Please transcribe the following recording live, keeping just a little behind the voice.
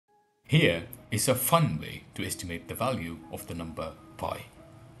Here is a fun way to estimate the value of the number pi.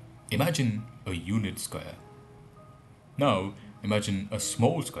 Imagine a unit square. Now imagine a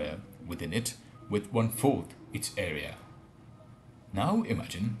small square within it with 1/4 its area. Now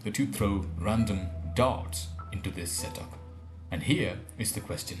imagine that you throw random darts into this setup. And here is the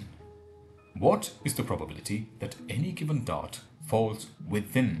question. What is the probability that any given dart falls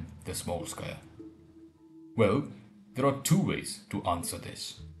within the small square? Well, there are two ways to answer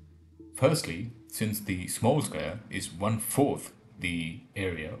this. Firstly, since the small square is 1/4 the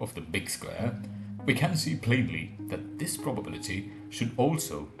area of the big square, we can see plainly that this probability should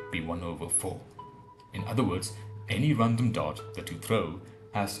also be 1/4. In other words, any random dart that you throw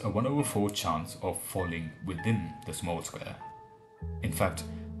has a 1/4 chance of falling within the small square. In fact,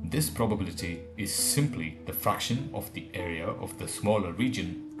 this probability is simply the fraction of the area of the smaller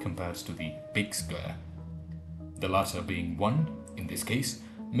region compared to the big square. The latter being 1 in this case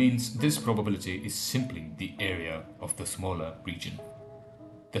means this probability is simply the area of the smaller region.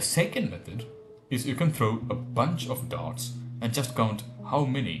 The second method is you can throw a bunch of darts and just count how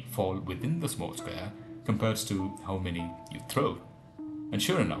many fall within the small square compared to how many you throw. And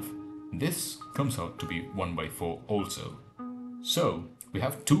sure enough, this comes out to be 1/4 also. So we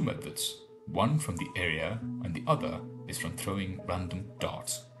have two methods, one from the area and the other is from throwing random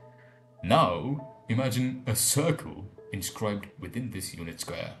darts. Now imagine a circle inscribed within this unit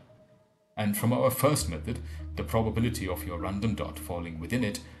square. And from our first method, the probability of your random dart falling within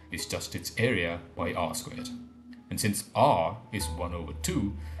it is just its area by r squared. And since r is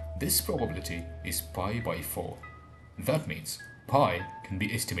 1/2, this probability is pi/4. That means pi can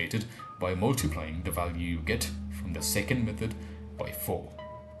be estimated by multiplying the value you get from the second method by 4.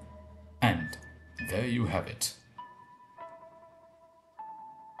 And there you have it.